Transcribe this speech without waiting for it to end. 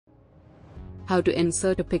How to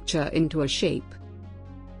insert a picture into a shape.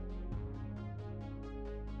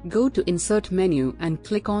 Go to Insert menu and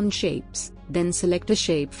click on Shapes, then select a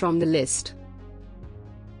shape from the list.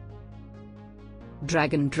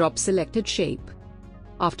 Drag and drop selected shape.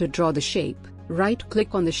 After draw the shape,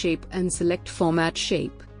 right-click on the shape and select Format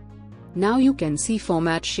Shape. Now you can see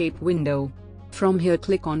Format Shape window. From here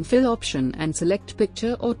click on Fill option and select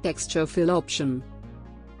Picture or Texture Fill option.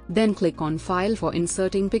 Then click on File for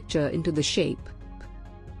inserting picture into the shape.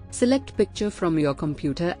 Select picture from your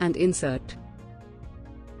computer and insert.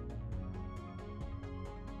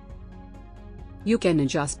 You can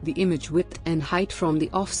adjust the image width and height from the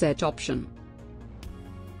offset option.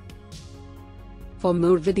 For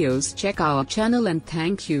more videos check our channel and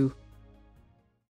thank you.